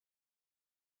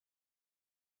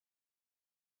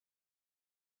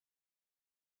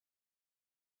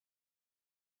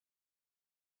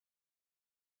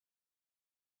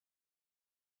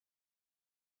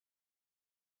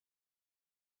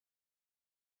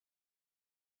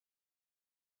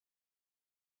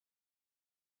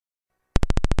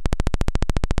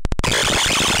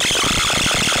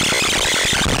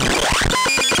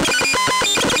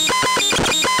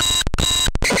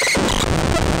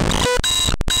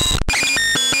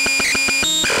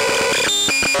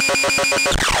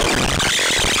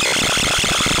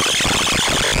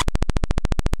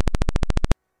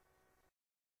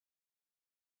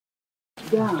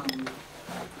Down.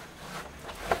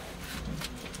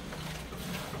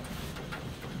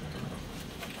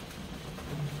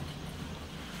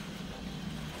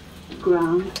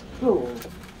 Ground floor.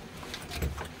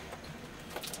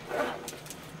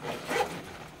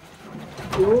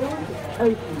 Doors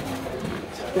open.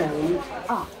 Going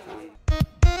up.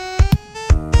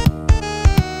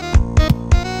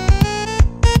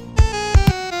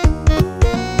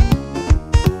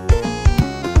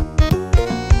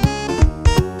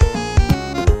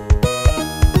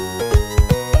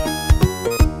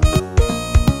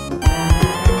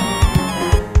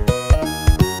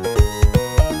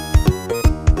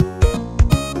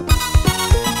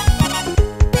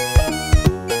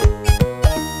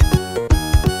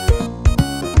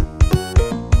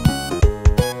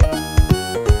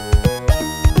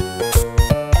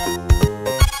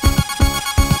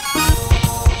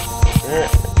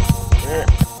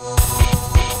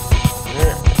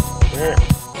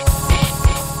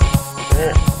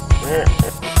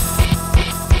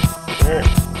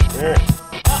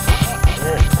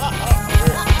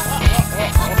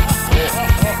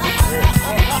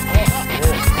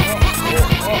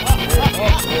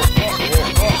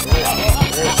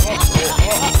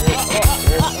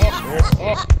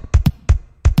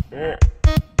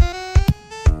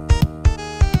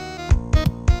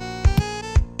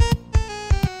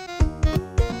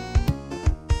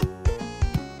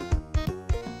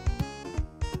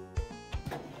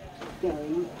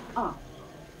 Going up.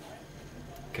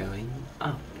 Going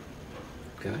up.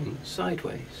 Going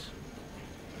sideways.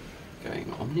 Going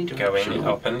omnidirectional. Going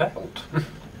up and out.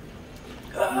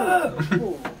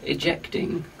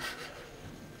 Ejecting.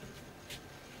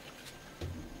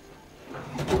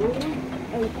 Going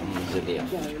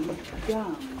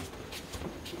down.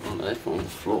 On the left, on the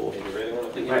floor.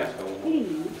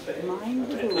 Please mind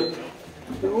the door.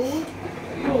 Doors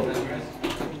closed.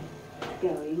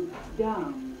 Going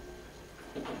down.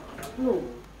 Floor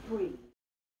 3.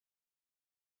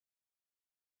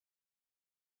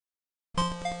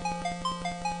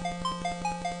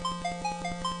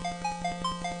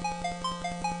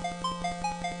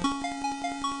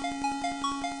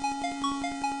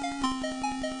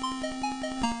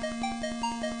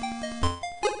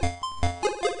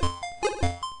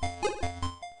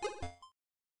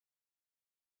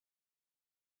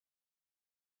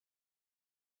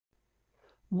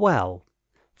 Well,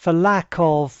 for lack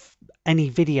of any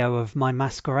video of my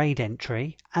masquerade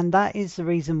entry, and that is the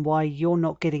reason why you're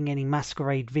not getting any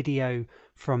masquerade video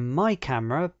from my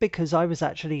camera, because I was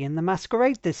actually in the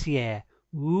masquerade this year.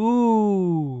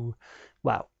 Ooh!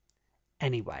 Well,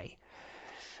 anyway,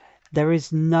 there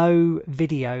is no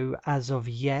video as of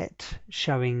yet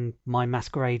showing my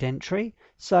masquerade entry,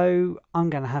 so I'm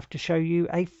going to have to show you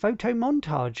a photo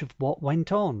montage of what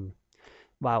went on.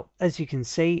 Well, as you can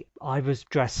see, I was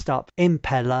dressed up in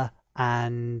Pella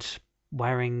and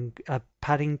wearing a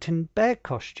Paddington Bear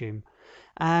costume.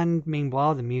 And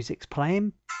meanwhile, the music's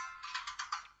playing.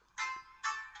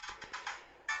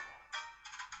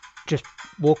 Just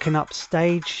walking up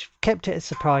stage, kept it a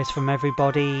surprise from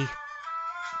everybody.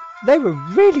 They were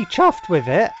really chuffed with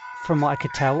it, from what I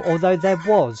could tell, although there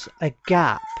was a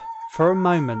gap. For a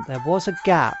moment, there was a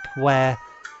gap where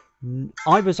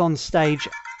I was on stage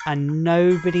and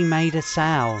nobody made a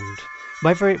sound.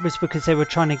 Whether it was because they were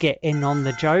trying to get in on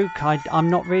the joke, I'm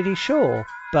not really sure,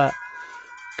 but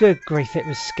good grief, it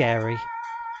was scary.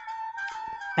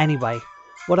 Anyway,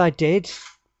 what I did,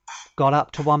 got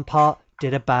up to one part,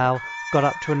 did a bow, got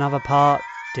up to another part,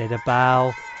 did a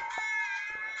bow,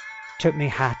 took my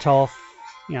hat off,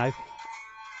 you know,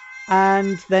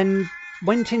 and then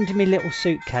went into my little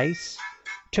suitcase,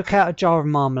 took out a jar of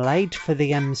marmalade for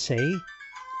the MC,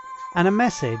 and a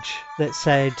message that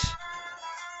said,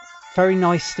 "Very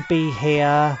nice to be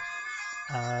here.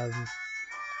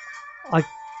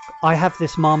 I have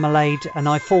this marmalade and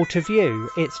I thought of you.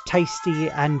 It's tasty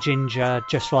and ginger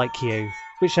just like you,"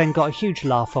 which then got a huge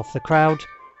laugh off the crowd,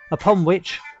 upon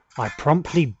which I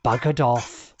promptly buggered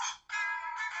off.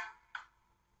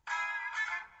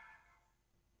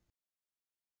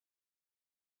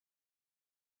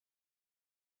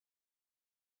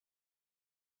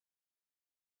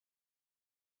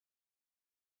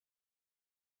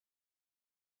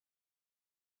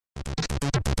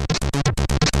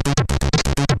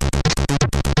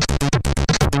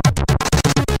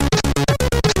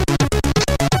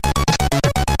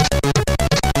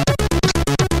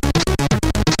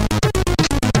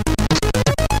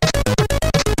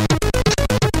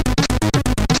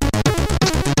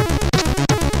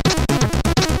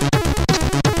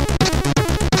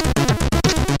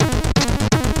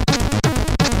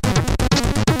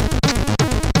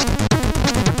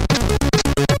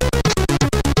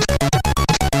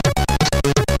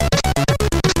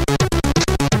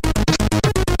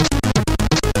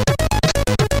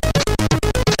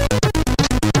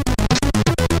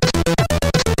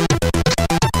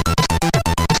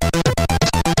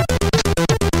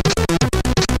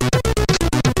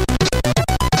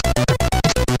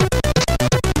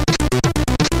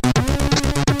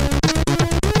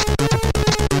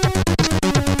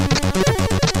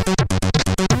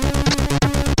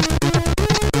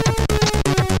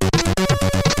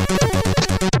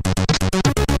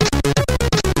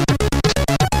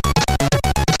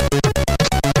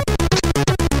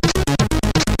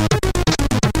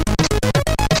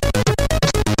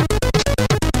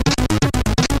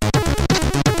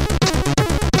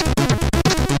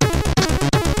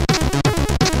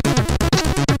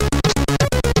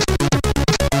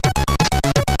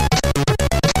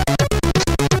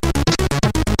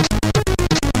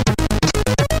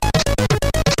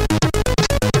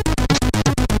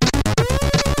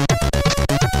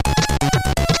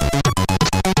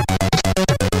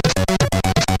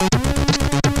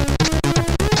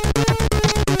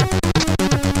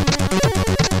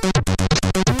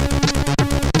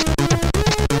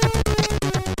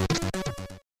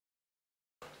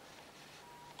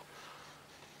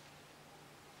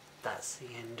 that's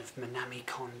the end of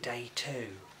Minamicon Day 2.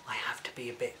 I have to be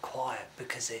a bit quiet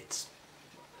because it's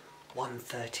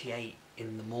 1:38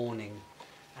 in the morning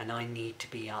and I need to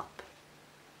be up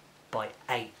by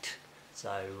 8.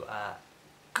 So,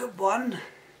 good one.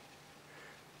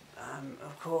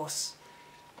 Of course,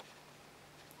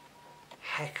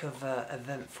 heck of a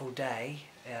eventful day.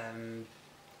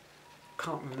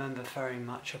 Can't remember very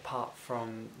much apart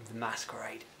from the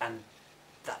masquerade, and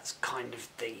that's kind of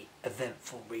the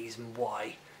eventful reason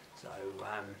why. So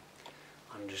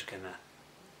I'm just gonna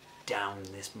down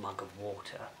this mug of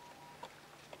water.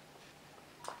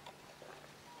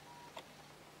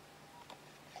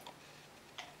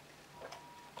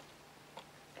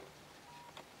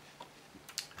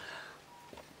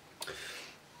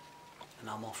 And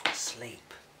I'm off to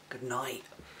sleep. Good night.